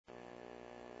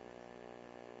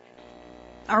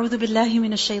أعوذ بالله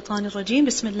من الشيطان الرجيم.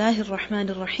 بسم الله الرحمن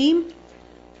الرحيم.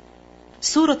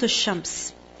 Surah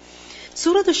Ash-Shams.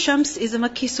 Surah Ash-Shams is a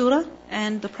Makki surah,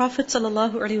 and the Prophet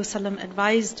ﷺ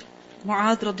advised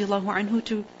Mu'adh radiallahu anhu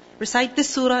to recite this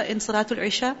surah in Salatul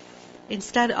Isha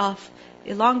instead of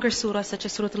a longer surah such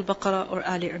as Surah Al-Baqarah or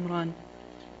Ali Imran.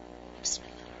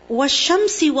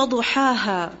 وَالشَّمْسِ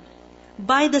وَضُحَاهَا,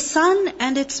 by the sun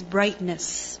and its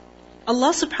brightness.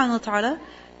 Allah subhanahu wa ta'ala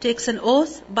takes an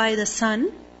oath by the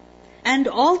sun and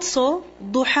also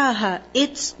duhaha,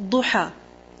 its duha,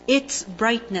 its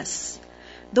brightness.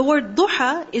 The word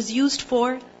duha is used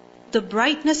for the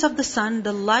brightness of the sun,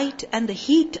 the light and the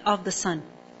heat of the sun.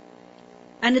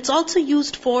 And it's also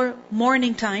used for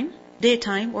morning time,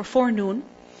 daytime or forenoon.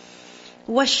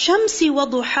 وَالشَّمْسِ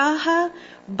وَضُحَاهَا,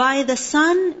 by the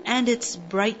sun and its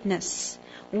brightness.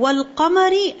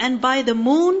 وَالْقَمَرِ, and by the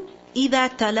moon,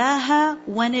 إِذَا تَلَاهَا,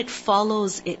 when it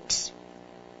follows it.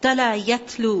 تَلَا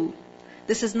يَتْلُو.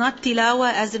 This is not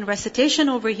tilawa as in recitation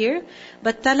over here,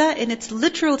 but tala in its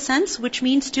literal sense, which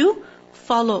means to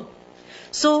follow.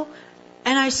 So,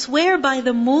 and I swear by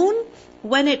the moon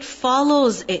when it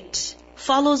follows it.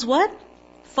 Follows what?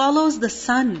 Follows the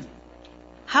sun.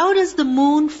 How does the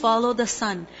moon follow the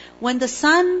sun? When the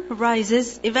sun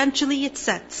rises, eventually it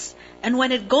sets. And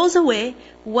when it goes away,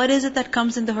 what is it that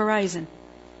comes in the horizon?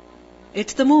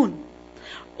 It's the moon.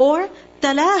 Or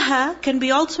talaha can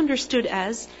be also understood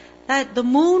as that the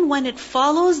moon, when it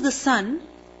follows the sun,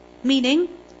 meaning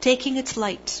taking its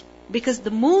light. Because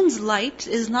the moon's light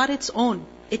is not its own.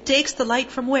 It takes the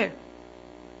light from where?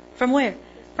 From where?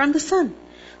 From the sun.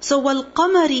 So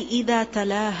وَالْقَمَرِ إِذَا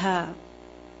تَلَاهَا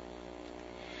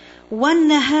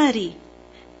وَالنَّهَارِ,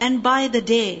 and by the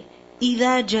day,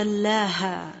 إِذَا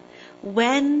جَلَّاهَا,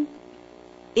 when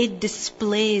it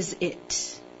displays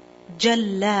it.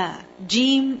 Jalla,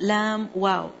 Jim, Lam,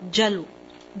 Wow, Jal.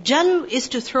 Jal is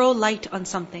to throw light on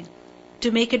something,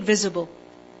 to make it visible.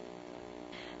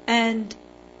 And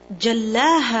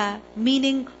Jallaha,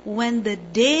 meaning when the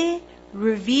day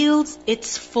reveals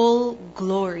its full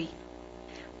glory.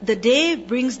 The day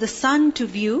brings the sun to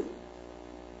view.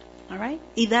 Alright?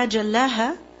 إِذَا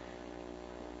جَلَّاهَا,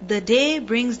 the day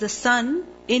brings the sun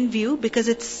in view because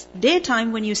it's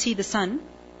daytime when you see the sun.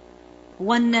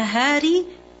 وَالنَّهَارِ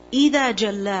إِذَا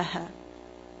جَلَّاهَا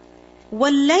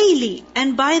وَاللَّيْلِ,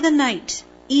 and by the night,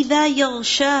 إِذَا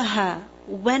يَغْشَاهَا,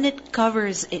 when it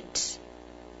covers it.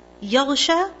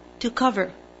 يَغْشَى, to cover.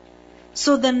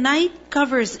 So the night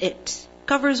covers it.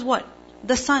 Covers what?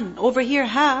 The sun. Over here,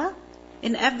 ha,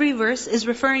 in every verse is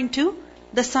referring to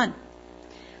the sun.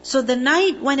 So the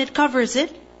night when it covers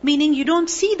it, meaning you don't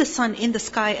see the sun in the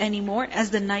sky anymore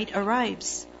as the night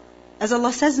arrives. As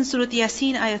Allah says in Surah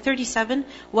Yasin, ayah 37,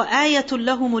 وَآيَةٌ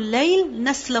لَهُمُ اللَّيْلِ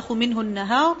نَسْلَخُ مِنْهُ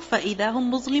النَّهَارِ فَإِذَا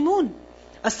هُمْ مُظْلِمُونَ.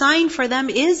 A sign for them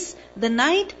is the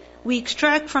night, we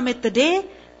extract from it the day,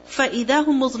 فَإِذَا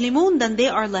هُمْ مُظْلِمُونَ, then they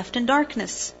are left in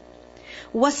darkness.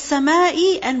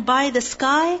 وَالسَّمَاءِ, and by the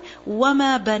sky,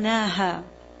 وَمَا بَنَاهَا,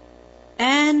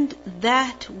 and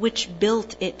that which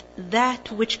built it,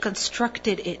 that which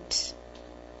constructed it.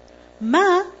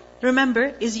 Ma,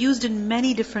 remember, is used in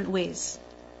many different ways.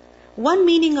 One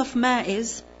meaning of ma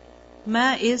is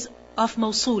of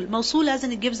mawsul. Mawsul as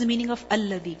in it gives the meaning of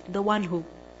alladhi, the one who.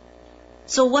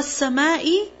 So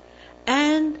was-sama'i,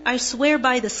 and I swear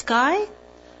by the sky,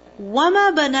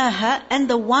 wama banaha, and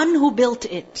the one who built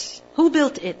it. Who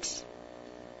built it?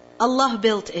 Allah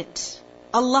built it.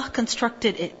 Allah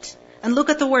constructed it. And look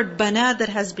at the word bana that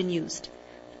has been used,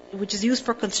 which is used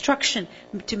for construction,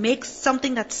 to make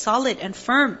something that's solid and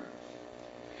firm.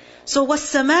 So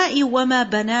was-sama'i wama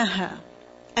banaha.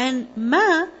 And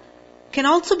ma can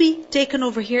also be taken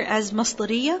over here as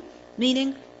masdariya,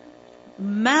 meaning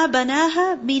ma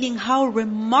banaha, meaning how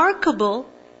remarkable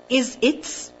is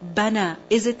its bana,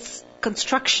 is its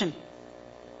construction.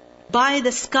 By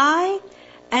the sky,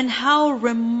 and how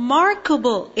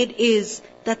remarkable it is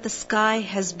that the sky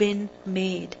has been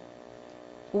made.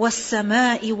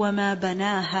 وَالسَّمَاءِ وَمَا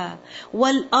بَنَاهَا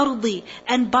وَالْأَرْضِ,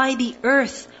 and by the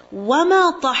earth,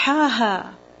 وَمَا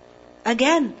طَحَاهَا.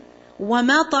 Again,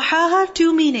 وَمَا طَحَاهَا,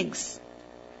 two meanings.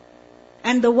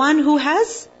 And the one who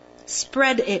has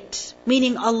spread it,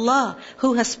 meaning Allah,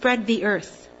 who has spread the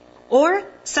earth. Or,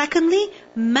 secondly,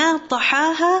 مَا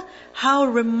طَحَاهَا, how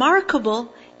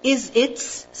remarkable is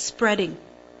its spreading.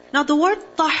 Now the word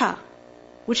طَحَا,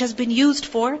 which has been used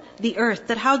for the earth,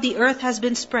 that how the earth has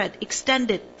been spread,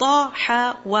 extended.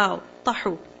 Ta-ha, wow,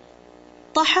 tahu.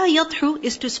 Taha yadhu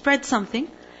is to spread something,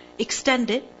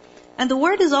 extend it. And the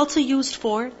word is also used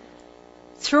for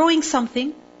throwing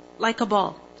something like a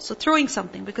ball. So throwing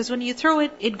something, because when you throw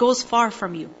it, it goes far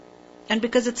from you. And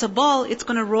because it's a ball, it's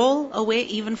going to roll away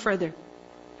even further.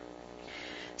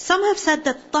 Some have said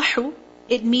that tahu,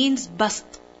 it means bast,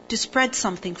 to spread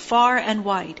something far and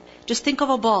wide. Just think of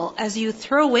a ball. As you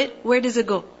throw it, where does it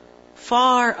go?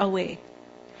 Far away.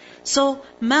 So,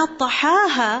 ma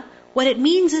tahaha, what it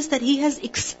means is that He has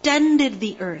extended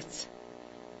the earth.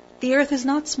 The earth is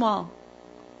not small.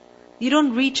 You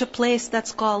don't reach a place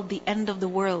that's called the end of the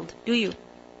world, do you?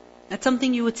 That's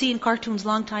something you would see in cartoons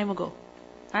long time ago.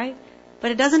 Right?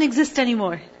 But it doesn't exist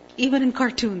anymore, even in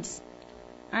cartoons.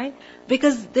 Right?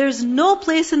 Because there's no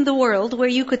place in the world where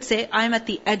you could say, I'm at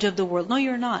the edge of the world. No,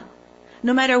 you're not.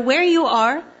 No matter where you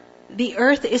are, the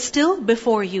earth is still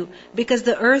before you. Because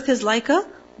the earth is like a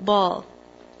ball.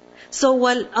 So,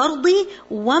 وَالْأَرْضِ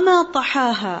وَمَا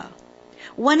طَحَاهَا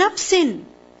وَنَفْسٍ,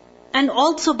 and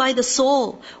also by the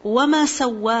soul, وَمَا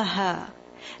سَوَّاهَا,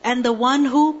 and the one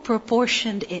who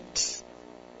proportioned it.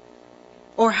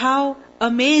 Or how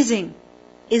amazing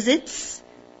is its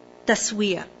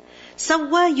taswiyah.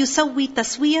 Sawwa, yusawwi,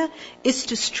 taswiyah is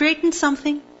to straighten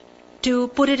something, to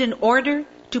put it in order,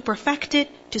 to perfect it,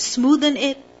 to smoothen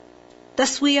it.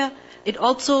 Taswiyah, it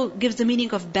also gives the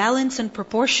meaning of balance and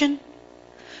proportion.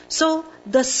 So,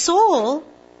 the soul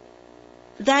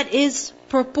that is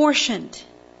proportioned,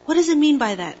 what does it mean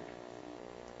by that?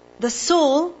 The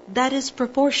soul that is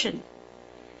proportioned,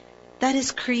 that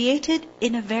is created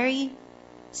in a very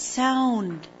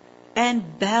sound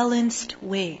and balanced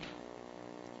way.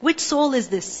 Which soul is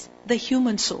this? The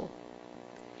human soul.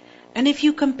 And if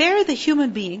you compare the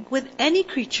human being with any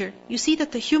creature, you see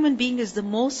that the human being is the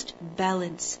most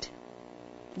balanced.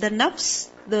 The nafs,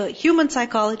 the human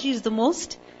psychology, is the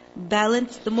most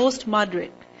balanced, the most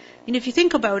moderate. And if you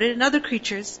think about it, in other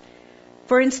creatures,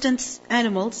 for instance,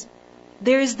 animals,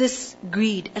 there is this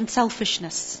greed and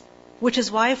selfishness, which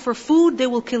is why for food they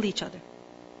will kill each other.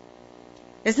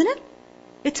 Isn't it?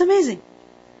 It's amazing.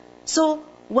 So,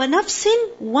 وَنَفْسٍ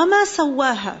وَمَا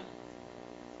سَوَّاهَا,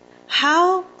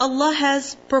 how Allah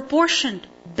has proportioned,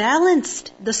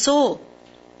 balanced the soul.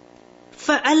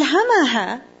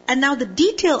 فَأَلْهَمَهَا, and now the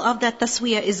detail of that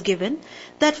taswiyah is given,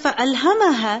 that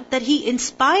فَأَلْهَمَهَا, that He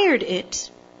inspired it.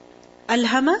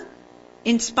 Alhama,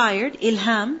 inspired,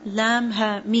 ilham, lam,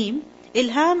 ha, mim.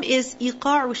 Ilham is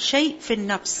iqa'u shay' fi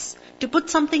nafs, to put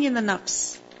something in the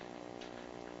nafs,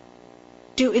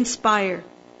 to inspire.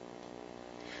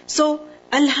 So,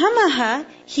 alhamaha,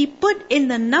 He put in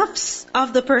the nafs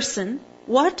of the person,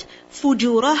 what?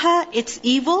 Fujuraha, its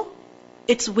evil,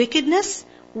 its wickedness,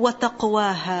 wa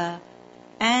taqwaha,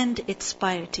 and its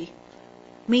piety.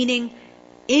 Meaning,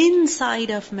 inside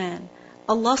of man,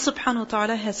 Allah subhanahu wa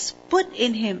ta'ala has put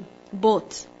in him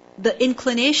both the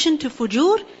inclination to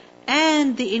fujur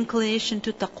and the inclination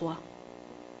to taqwa.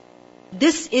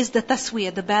 This is the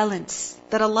taswiyah, the balance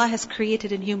that Allah has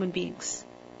created in human beings.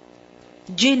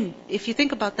 Jinn, if you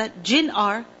think about that, jinn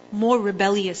are more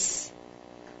rebellious.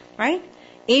 Right?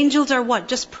 Angels are what?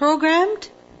 Just programmed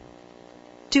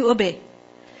to obey.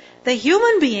 The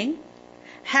human being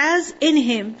has in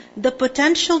him the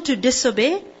potential to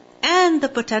disobey and the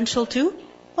potential to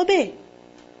obey.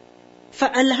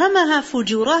 فَأَلْهَمَهَا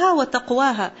فُجُورَهَا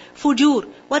وَتَقْوَاهَا. Fujur.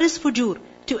 What is fujur?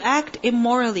 To act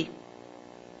immorally.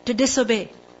 To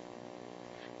disobey.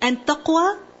 And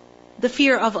taqwa, the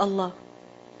fear of Allah.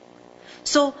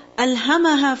 So,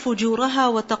 أَلْهَمَهَا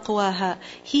فُجُورَهَا وَتَقْوَاهَا.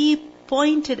 He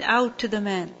pointed out to the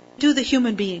man, to the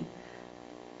human being,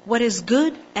 what is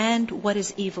good and what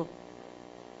is evil.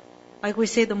 Like we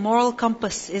say, the moral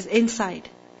compass is inside,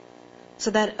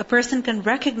 so that a person can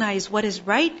recognize what is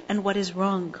right and what is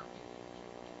wrong.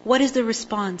 What is the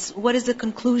response? What is the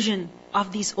conclusion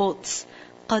of these oaths?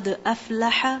 قَدْ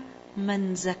أَفْلَحَ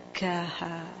مَنْ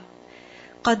زَكَّاهَا.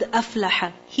 قَدْ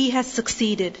أَفْلَحَ. He has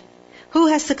succeeded. Who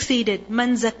has succeeded?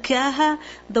 مَنْ زَكَّاهَا.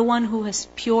 The one who has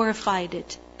purified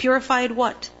it. Purified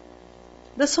what?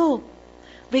 The soul.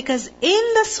 Because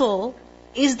in the soul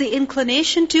is the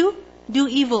inclination to do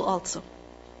evil also.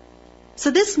 So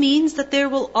this means that there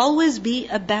will always be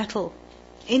a battle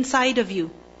inside of you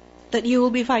that you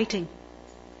will be fighting.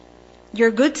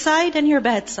 Your good side and your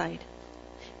bad side.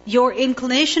 Your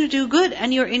inclination to do good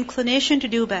and your inclination to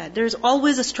do bad. There's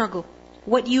always a struggle.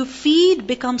 What you feed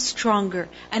becomes stronger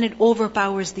and it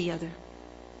overpowers the other.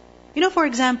 You know, for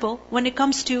example, when it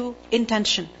comes to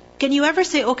intention, can you ever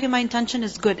say, okay, my intention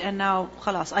is good and now,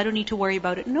 khalas, I don't need to worry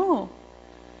about it? No.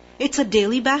 It's a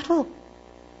daily battle.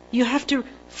 You have to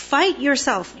fight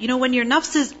yourself. You know, when your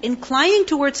nafs is inclining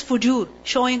towards fujur,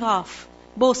 showing off,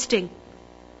 boasting,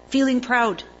 feeling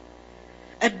proud,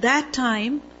 at that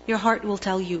time, your heart will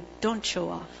tell you, don't show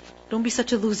off. Don't be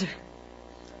such a loser.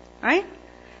 Right?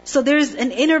 So there's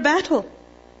an inner battle.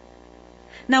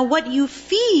 Now what you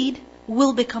feed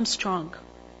will become strong.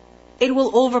 It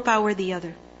will overpower the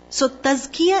other. So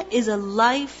tazkiyah is a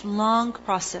lifelong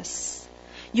process.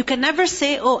 You can never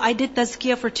say, oh, I did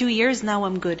tazkiyah for 2 years, now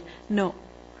I'm good. No.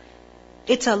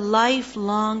 It's a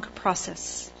lifelong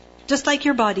process. Just like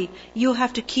your body, you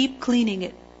have to keep cleaning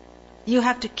it. You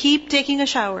have to keep taking a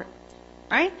shower.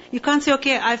 Right? You can't say,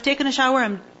 okay, I've taken a shower,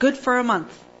 I'm good for a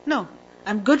month. No.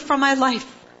 I'm good for my life.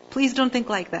 Please don't think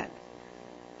like that.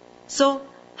 So,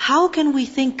 how can we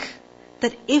think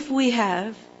that if we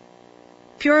have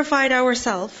purified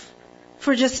ourselves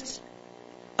for just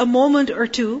a moment or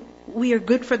two, we are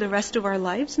good for the rest of our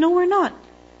lives? No, we're not.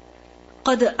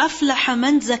 قَدْ أَفْلَحَ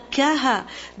مَنْ زَكَّاهَا.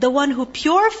 The one who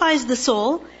purifies the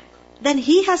soul, then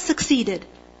he has succeeded.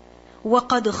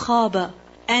 وَقَدْ خَابَ.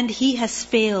 And he has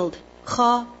failed.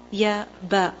 خَا يَا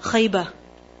بَا. خَيْبَةٌ.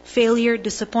 Failure,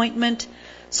 disappointment.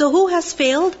 So who has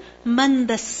failed? مَنْ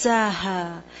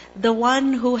دَسَّاهَا. The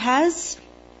one who has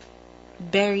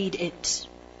buried it,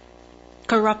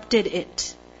 corrupted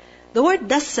it. The word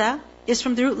dassa is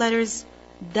from the root letters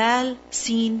dal,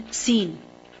 sin, sin.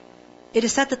 It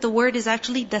is said that the word is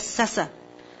actually dassasa,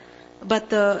 but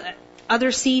the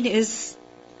other sin is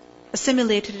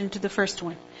assimilated into the first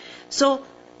one. So,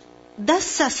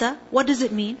 dassasa, what does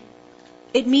it mean?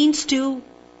 It means to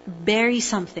bury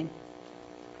something.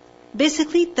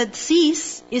 Basically,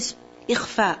 tadsis is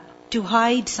ikhfa, to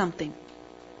hide something.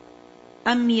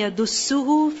 أَمْ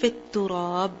يَدُسُّهُ فِي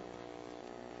التُّرَابِ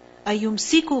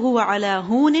أَيُمْسِكُهُ عَلَى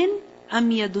هُونٍ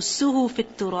أَمْ يَدُسُّهُ فِي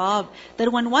التُّرَابِ.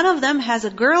 That when one of them has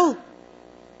a girl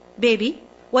baby,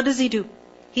 what does he do?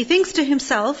 He thinks to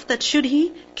himself that should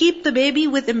he keep the baby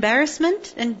with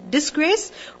embarrassment and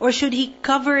disgrace, or should he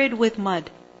cover it with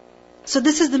mud? So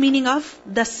this is the meaning of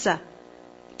dassa,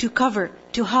 to cover,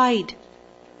 to hide.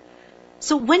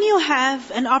 So when you have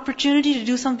an opportunity to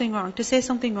do something wrong, to say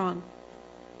something wrong,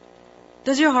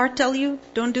 does your heart tell you,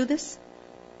 don't do this?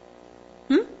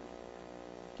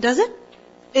 Does it?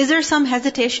 Is there some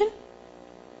hesitation?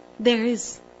 There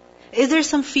is. Is there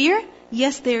some fear?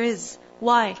 Yes, there is.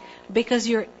 Why? Because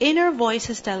your inner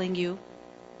voice is telling you,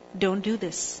 don't do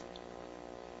this.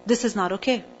 This is not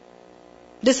okay.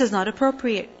 This is not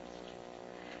appropriate.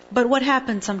 But what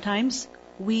happens sometimes?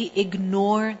 We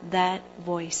ignore that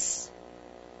voice.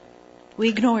 We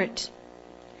ignore it.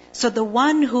 So the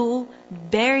one who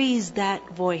buries that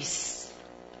voice,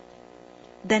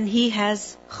 then he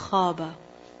has khaba.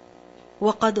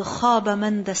 وَقَدْ خَابَ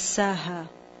مَنْ دَسَّاهَا.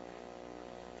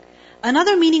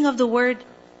 Another meaning of the word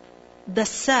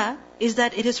dassa is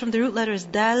that it is from the root letters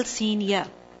dal, sin, ya.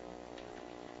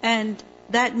 And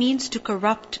that means to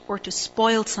corrupt or to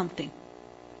spoil something.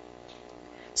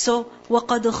 So,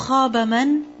 وَقَدْ خَابَ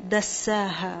مَنْ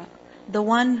دَسَّاهَا. The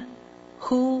one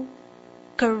who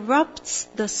corrupts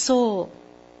the soul,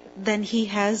 then he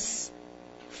has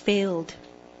failed.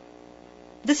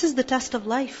 This is the test of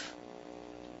life.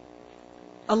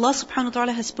 Allah subhanahu wa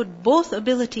ta'ala has put both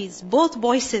abilities, both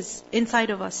voices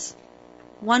inside of us.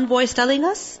 One voice telling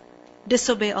us,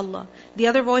 disobey Allah. The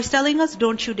other voice telling us,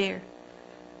 don't you dare.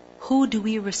 Who do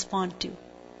we respond to?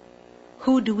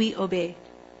 Who do we obey?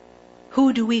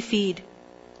 Who do we feed?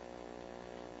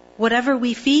 Whatever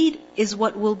we feed is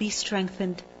what will be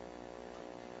strengthened.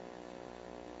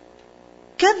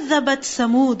 كَذَّبَتْ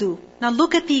ثَمُودُ. Now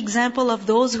look at the example of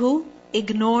those who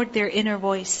ignored their inner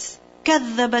voice.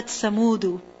 كَذَّبَتْ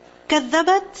ثَمُودُ.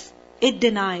 كَذَّبَتْ, it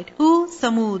denied. Who?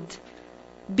 Thamud.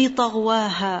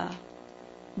 بِطَغْوَاهَا.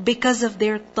 Because of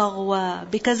their taghwa,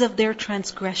 because of their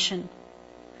transgression.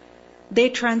 They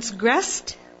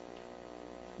transgressed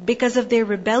because of their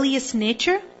rebellious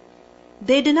nature.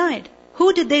 They denied.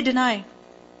 Who did they deny?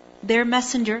 Their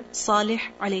messenger, Salih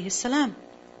alayhi salam.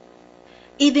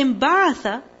 إِذِ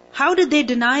انْبَعَثَ. How did they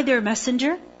deny their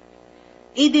messenger?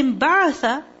 إِذِ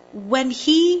انْبَعَثَ. When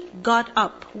he got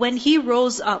up, when he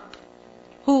rose up.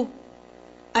 Who?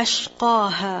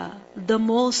 أَشْقَاهَا. The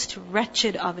most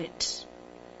wretched of it.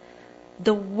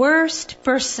 The worst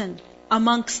person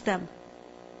amongst them.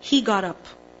 He got up.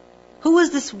 Who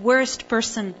was this worst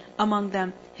person among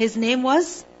them? His name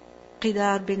was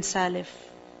Qidar bin Salif.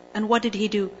 And what did he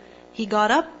do? He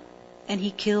got up and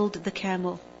he killed the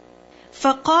camel.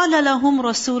 فَقَالَ لَهُمْ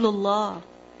رَسُولُ اللَّهِ.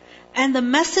 And the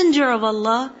messenger of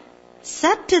Allah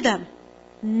said to them,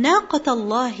 نَاقَةَ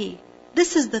اللَّهِ.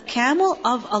 This is the camel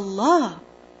of Allah.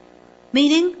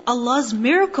 Meaning Allah's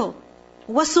miracle.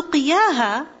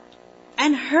 وَسُقِيَاهَا.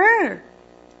 And her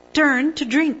turn to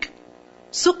drink.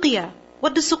 Suqiya.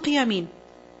 What does suqiya mean?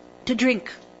 To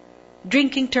drink.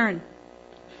 Drinking turn.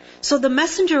 So the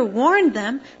messenger warned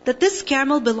them that this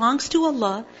camel belongs to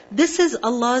Allah. This is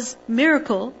Allah's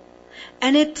miracle.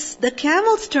 And it's the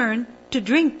camel's turn to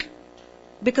drink.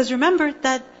 Because remember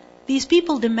that these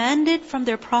people demanded from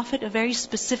their Prophet a very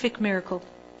specific miracle.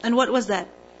 And what was that?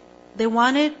 They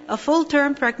wanted a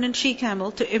full-term pregnant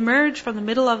she-camel to emerge from the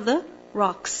middle of the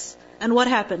rocks. And what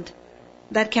happened?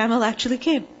 That camel actually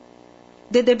came.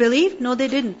 Did they believe? No, they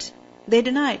didn't. They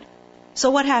denied. So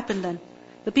what happened then?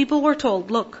 The people were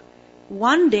told, look,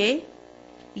 one day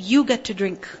you get to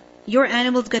drink. Your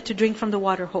animals get to drink from the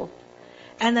water hole.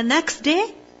 And the next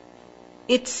day,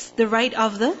 it's the right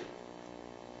of the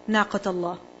Naqat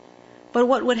Allah. But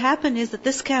what would happen is that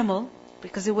this camel,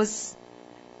 because it was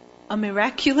a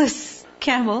miraculous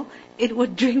camel, it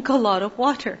would drink a lot of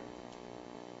water.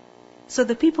 So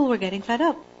the people were getting fed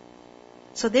up.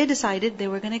 So they decided they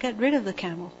were going to get rid of the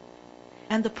camel.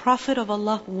 And the Prophet of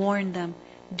Allah warned them,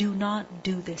 do not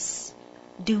do this.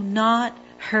 Do not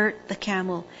hurt the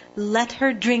camel. Let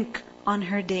her drink on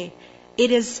her day.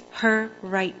 It is her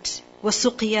right.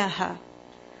 وَسُقِيَاهَا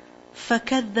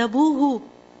فَكَذَّبُوهُ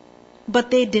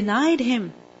But they denied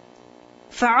him.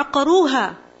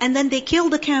 فَعَقَرُوهَا And then they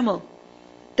killed the camel.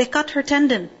 They cut her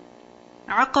tendon.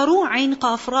 عَقَرُوا عَيْن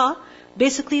قَافْرَا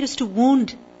Basically it is to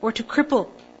wound or to cripple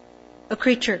a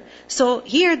creature. So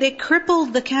here they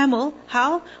crippled the camel.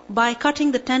 How? By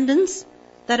cutting the tendons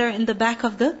that are in the back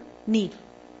of the knee,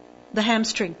 the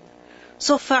hamstring.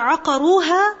 So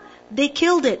فَعَقَرُوهَا They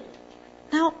killed it.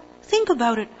 Now think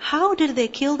about it. How did they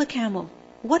kill the camel?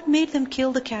 What made them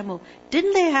kill the camel?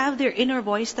 Didn't they have their inner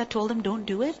voice that told them, don't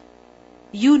do it?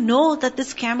 You know that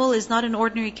this camel is not an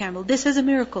ordinary camel. This is a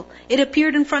miracle. It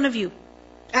appeared in front of you,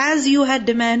 as you had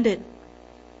demanded.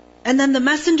 And then the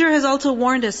messenger has also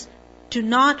warned us to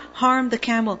not harm the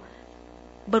camel.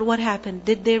 But what happened?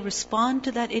 Did they respond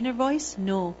to that inner voice?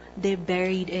 No. They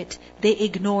buried it. They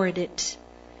ignored it.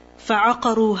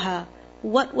 فَعَقَرُوهَا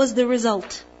What was the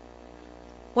result?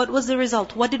 What was the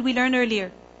result? What did we learn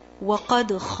earlier? وَقَدْ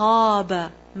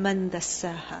خَابَ مَنْ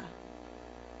دَسَّاهَا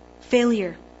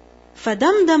Failure.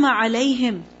 فَدَمْدَمَ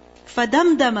عَلَيْهِمْ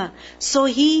فَدَمْدَمَ So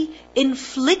he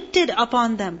inflicted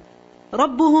upon them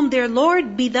رَبُّهُمْ Their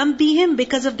Lord بِذَنْبِهِمْ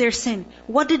Because of their sin.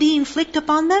 What did he inflict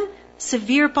upon them?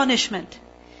 Severe punishment.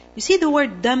 You see the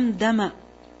word damdama.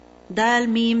 Dal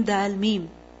mim.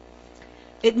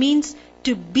 It means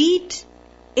to beat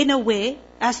in a way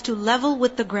as to level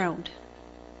with the ground.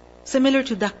 Similar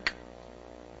to duck.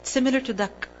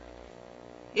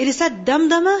 It is said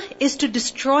damdama is to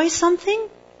destroy something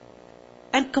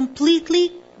and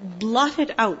completely blot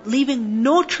it out, leaving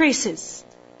no traces.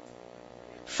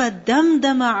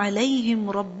 فَدَمْدَمَ عَلَيْهِمْ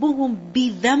رَبُّهُمْ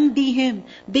بِذَنْبِهِمْ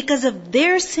Because of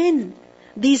their sin,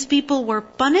 these people were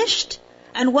punished.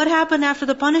 And what happened after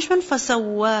the punishment?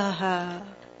 فَسَوَّاهَا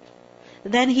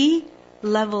Then he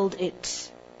leveled it.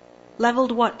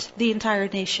 Leveled what? The entire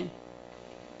nation.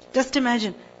 Just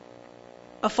imagine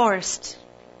a forest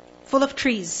full of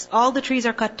trees. All the trees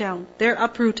are cut down. They're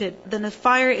uprooted. Then a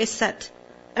fire is set.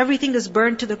 Everything is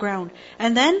burned to the ground.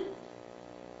 And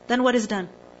then what is done?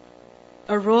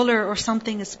 A roller or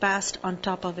something is passed on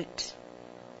top of it.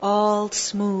 All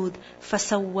smooth.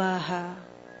 فَسَوَّاهَا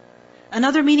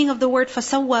Another meaning of the word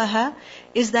فَسَوَّاهَا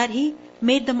is that he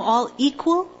made them all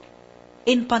equal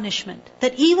in punishment.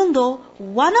 That even though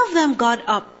one of them got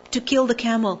up to kill the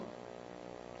camel,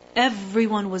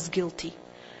 everyone was guilty.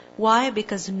 Why?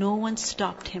 Because no one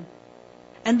stopped him.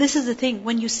 And this is the thing.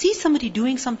 When you see somebody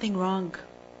doing something wrong,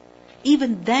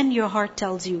 even then your heart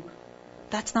tells you,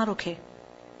 that's not okay.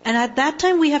 And at that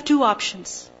time we have two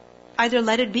options. Either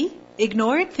let it be,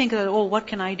 ignore it, think that, oh, what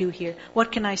can I do here?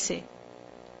 What can I say?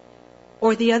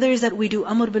 Or the other is that we do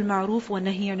amr bil ma'roof wa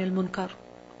nahi anil munkar.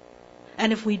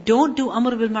 And if we don't do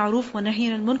amr bil ma'roof wa nahi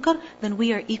anil munkar, then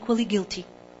we are equally guilty.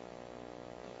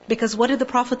 Because what did the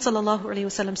Prophet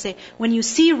ﷺ say? When you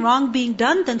see wrong being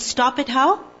done, then stop it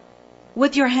how?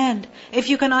 With your hand. If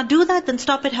you cannot do that, then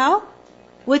stop it how?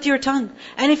 With your tongue.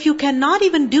 And if you cannot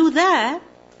even do that,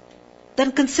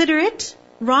 then consider it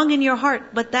wrong in your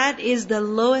heart. But that is the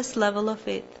lowest level of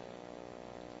faith.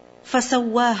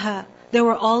 فَسَوَّاهَا They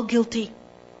were all guilty.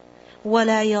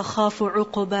 وَلَا يَخَافُ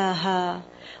عُقُبَاهَا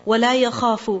وَلَا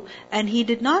يَخَافُ And he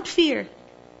did not fear.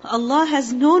 Allah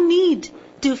has no need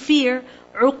to fear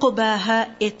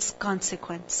عُقُبَاهَا its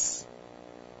consequence.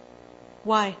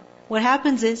 Why? What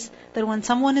happens is that when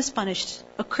someone is punished,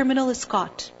 a criminal is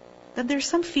caught, then there's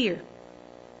some fear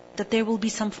that there will be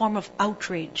some form of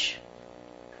outrage.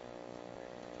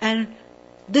 And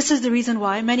this is the reason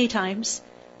why many times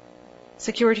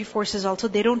security forces also,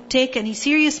 they don't take any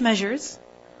serious measures.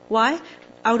 Why?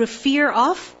 Out of fear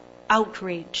of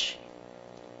outrage.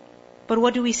 But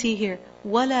what do we see here?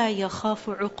 وَلَا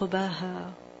يَخَافُ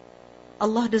عُقُبَاهَا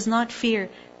Allah does not fear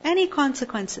any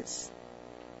consequences.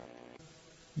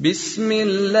 بسم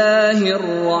الله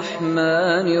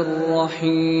الرحمن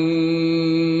الرحيم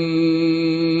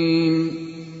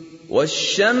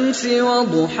والشمس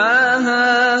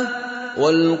وضحاها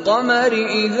والقمر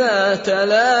إذا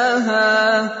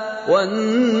تلاها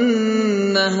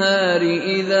والنهار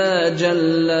إذا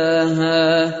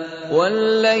جلاها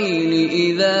والليل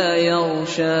إذا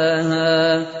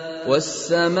يغشاها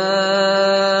والسماء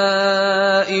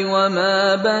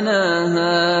وما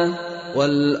بناها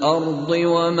والأرض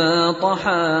وما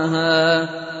طحاها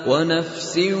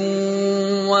ونفس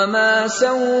وما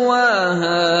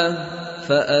سواها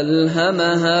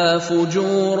فألهمها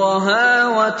فجورها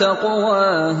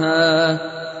وتقواها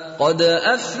قد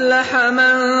أفلح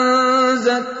من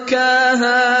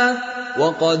زكاها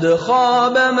وقد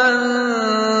خاب من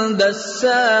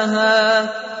دساها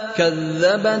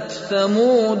كذبت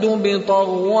ثمود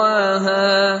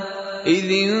بطغواها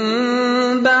إذ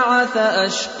انبعث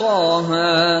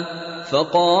أشقاها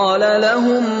فقال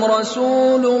لهم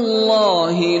رسول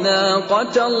الله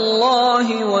ناقة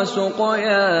الله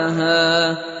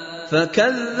وسقياها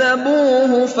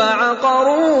فكذبوه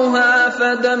فعقروها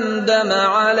فدمدم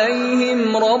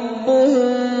عليهم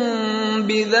ربهم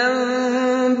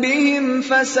بذنبهم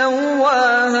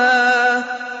فسواها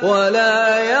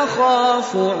ولا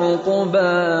يخاف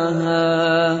عقباها.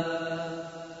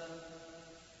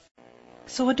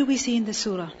 So what do we see in this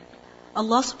surah?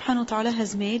 Allah subhanahu wa ta'ala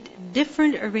has made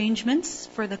different arrangements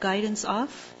for the guidance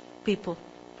of people.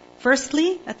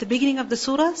 Firstly, at the beginning of the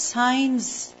surah,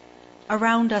 signs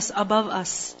around us, above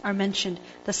us are mentioned.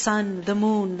 The sun, the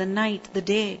moon, the night, the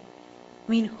day.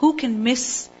 I mean, who can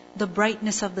miss the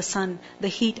brightness of the sun, the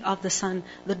heat of the sun,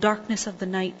 the darkness of the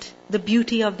night, the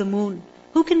beauty of the moon?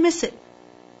 Who can miss it?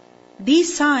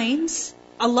 These signs,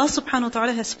 Allah subhanahu wa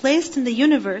ta'ala has placed in the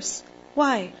universe.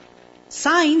 Why?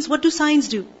 Signs, what do signs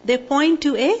do? They point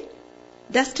to a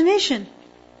destination.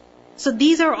 So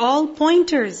these are all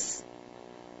pointers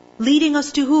leading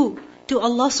us to who? To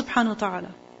Allah subhanahu wa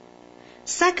ta'ala.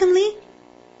 Secondly,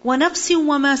 وَنَفْسٍ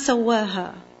وَمَا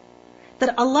سَوَّاهَا,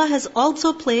 that Allah has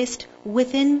also placed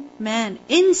within man,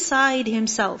 inside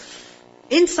himself,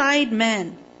 inside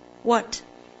man, what?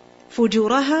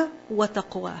 فُجُورَهَا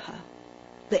وَتَقْوَاهَا,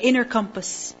 the inner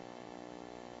compass.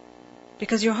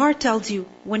 Because your heart tells you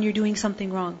when you're doing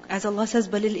something wrong. As Allah says,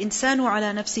 بَلِ الْإِنسَانُ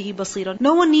عَلَى نَفْسِهِ بَصِيرًا.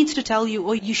 No one needs to tell you,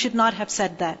 oh, you should not have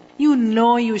said that. You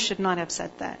know you should not have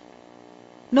said that.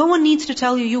 No one needs to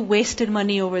tell you, you wasted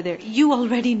money over there. You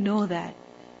already know that.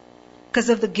 Because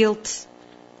of the guilt.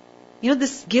 You know,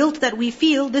 this guilt that we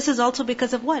feel, this is also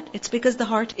because of what? It's because the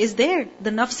heart is there.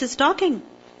 The nafs is talking.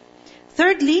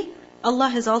 Thirdly, Allah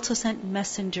has also sent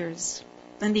messengers.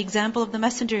 And the example of the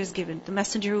messenger is given. The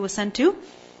messenger who was sent to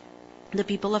the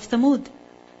people of Thamud.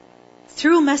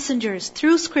 Through messengers,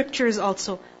 through scriptures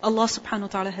also, Allah subhanahu wa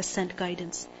ta'ala has sent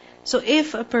guidance. So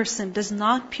if a person does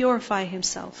not purify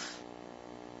himself,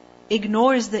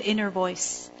 ignores the inner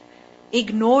voice,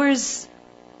 ignores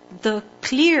the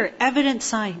clear, evident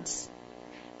signs,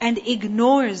 and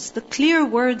ignores the clear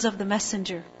words of the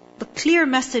messenger, the clear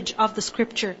message of the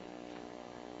scripture,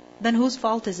 then whose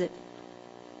fault is it?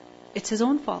 It's his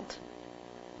own fault.